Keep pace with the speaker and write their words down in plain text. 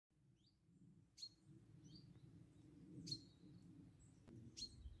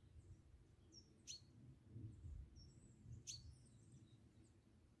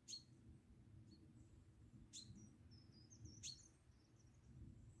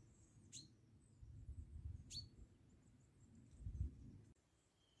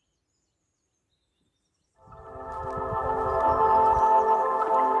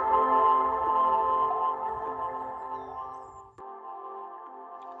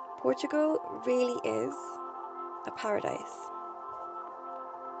Portugal really is a paradise.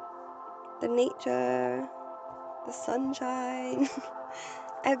 The nature, the sunshine,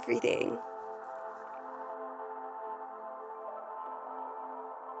 everything.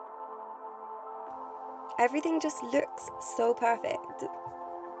 Everything just looks so perfect.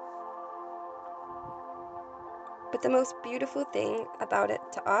 But the most beautiful thing about it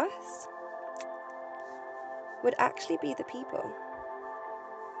to us would actually be the people.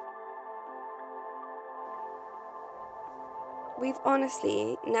 We've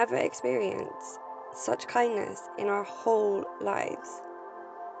honestly never experienced such kindness in our whole lives.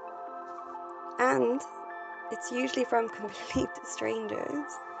 And it's usually from complete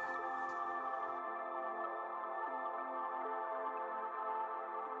strangers.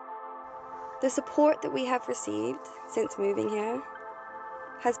 The support that we have received since moving here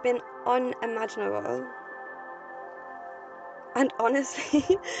has been unimaginable, and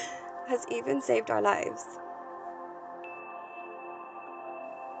honestly has even saved our lives.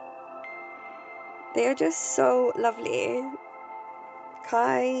 They are just so lovely,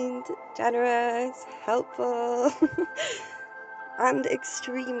 kind, generous, helpful, and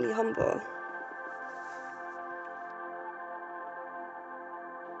extremely humble.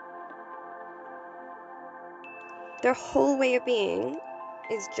 Their whole way of being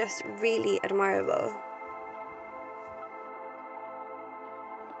is just really admirable.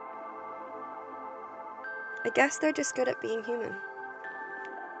 I guess they're just good at being human.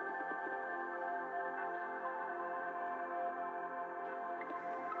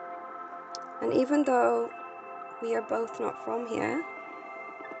 And even though we are both not from here,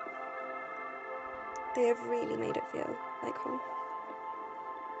 they have really made it feel like home.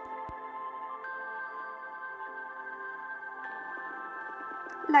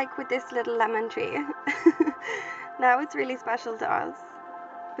 Like with this little lemon tree. Now it's really special to us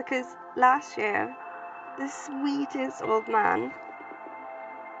because last year the sweetest old man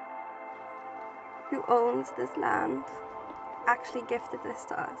who owns this land actually gifted this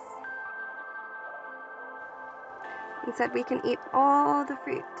to us and said we can eat all the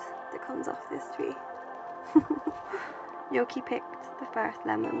fruit that comes off this tree. Yoki picked the first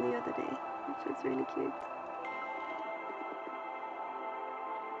lemon the other day, which was really cute.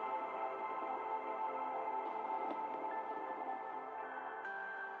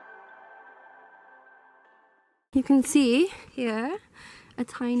 You can see here a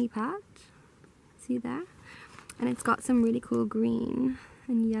tiny patch, see there? And it's got some really cool green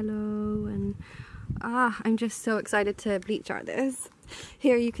and yellow and I'm just so excited to bleach art this.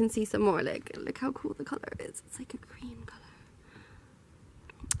 Here you can see some more, like, look how cool the colour is. It's like a cream colour.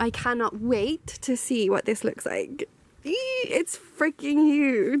 I cannot wait to see what this looks like. It's freaking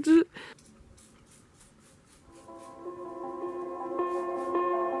huge.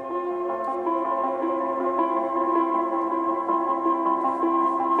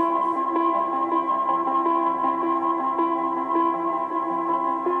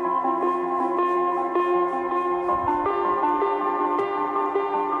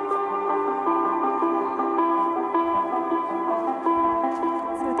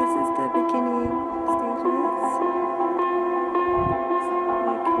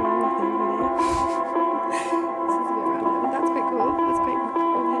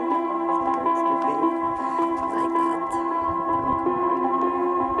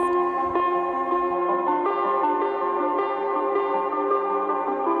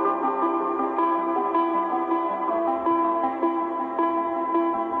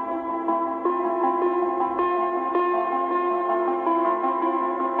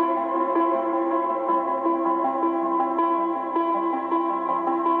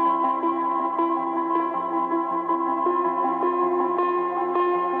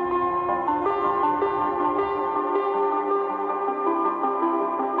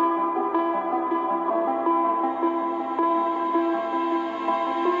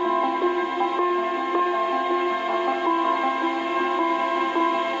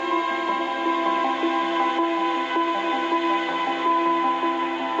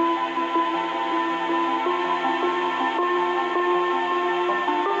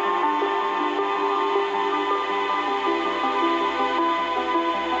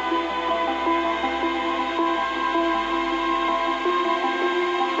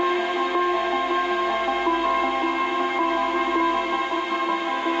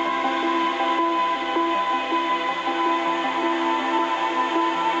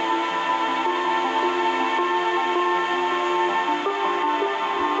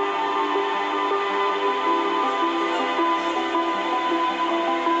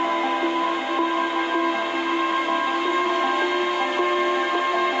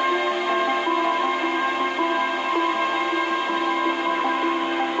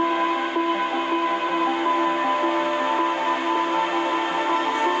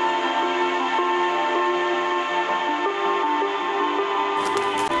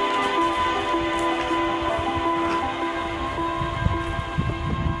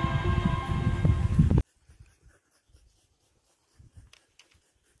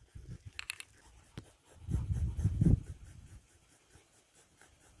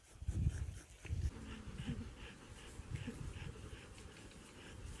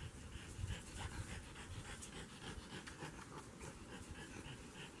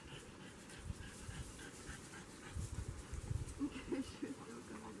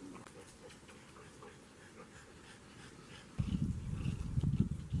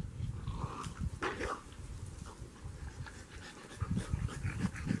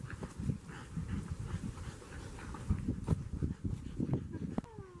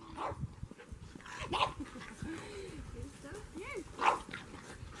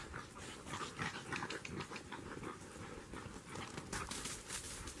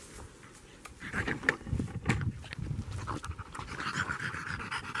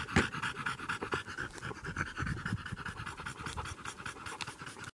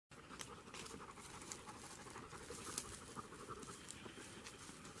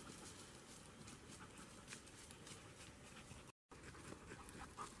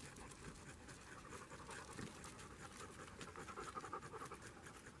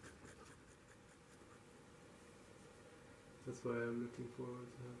 That's why I'm looking forward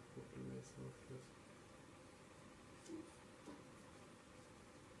to have water myself.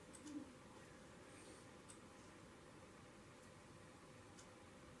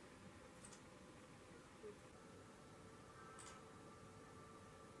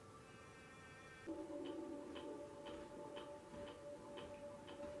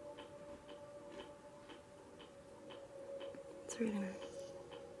 It's really nice.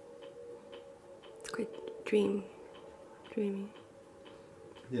 It's quite dreamy.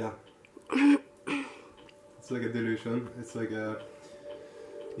 Yeah. It's like a delusion. It's like a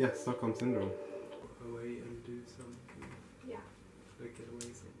Stockholm syndrome. Away and do something. Yeah. Like get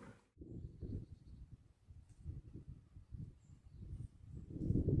away somewhere.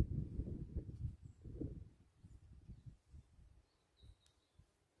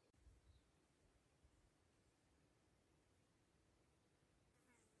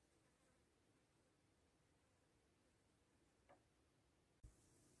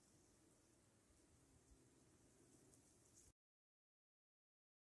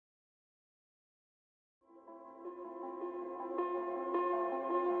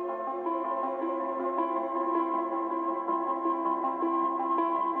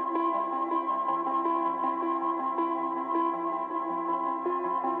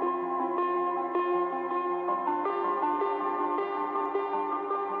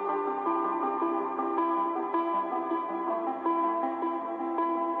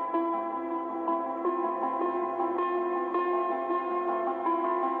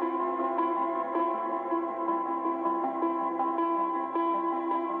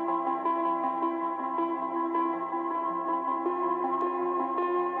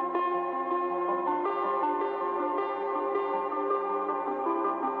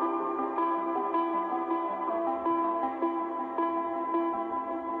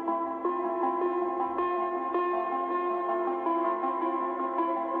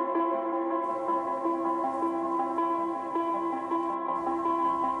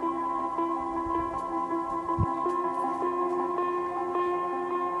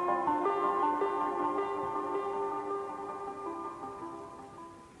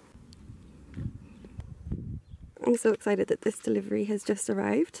 I'm so excited that this delivery has just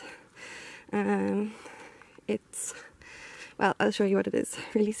arrived. Well, I'll show you what it is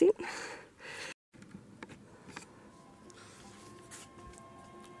really soon.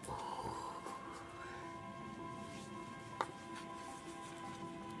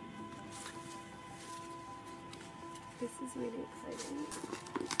 This is really exciting.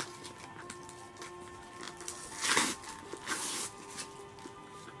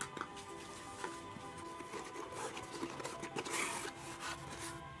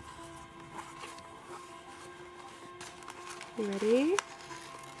 You ready?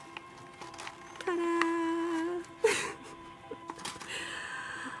 Ta-da!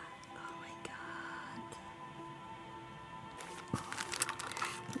 Oh my god.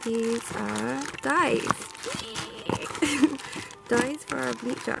 These are dyes. Dyes for our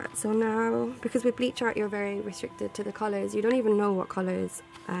bleach art. So now, because with bleach art you're very restricted to the colours, you don't even know what colours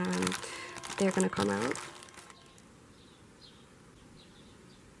they're going to come out.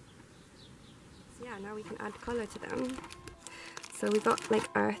 So yeah, now we can add colour to them. So we got like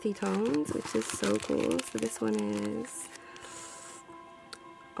earthy tones, which is so cool. So this one is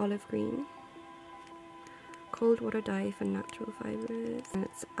olive green, cold water dye for natural fibres, and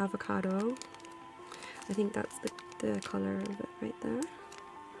it's avocado. I think that's the colour of it right there.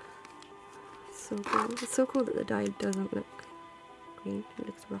 So cool. It's so cool that the dye doesn't look green, it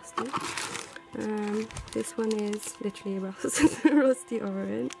looks rusty. This one is literally a rusty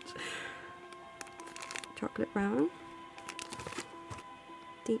orange, chocolate brown,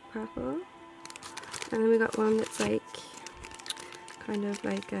 deep purple, and then we got one that's like kind of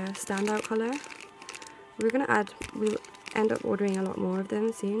like a standout colour. We'll end up ordering a lot more of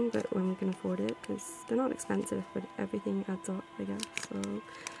them soon, but when we can afford it, because they're not expensive, but everything adds up, I guess, so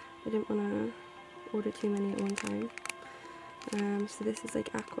I didn't want to order too many at one time. So this is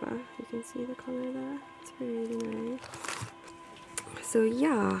like aqua, you can see the colour there, it's really nice. So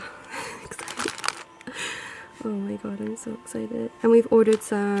yeah, excited. Oh my god, I'm so excited. And we've ordered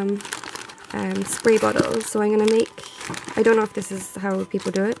some spray bottles, so I'm going to make, I don't know if this is how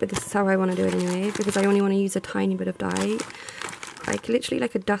people do it, but this is how I want to do it anyway, because I only want to use a tiny bit of dye, like literally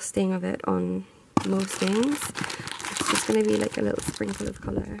like a dusting of it on most things. It's just going to be like a little sprinkle of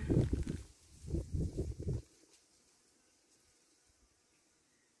colour.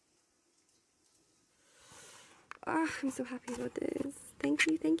 Ah, I'm so happy about this. Thank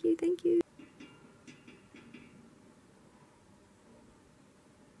you, thank you, thank you.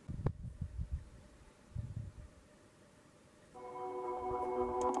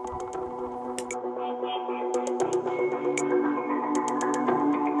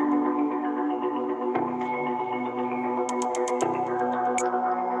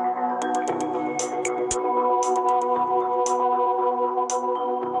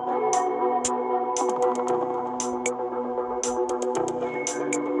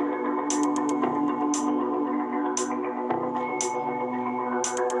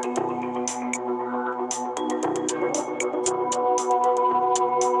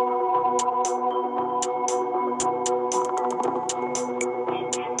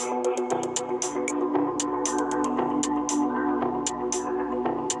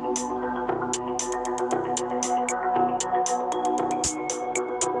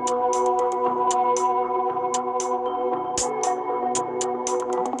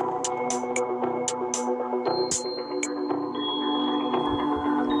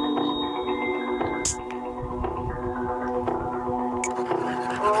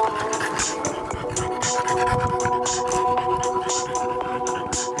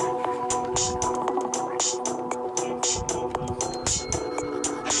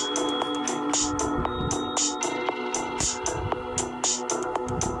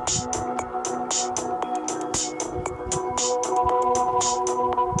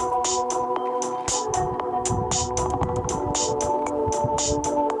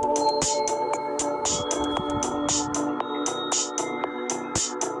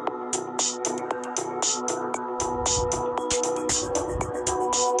 Bye.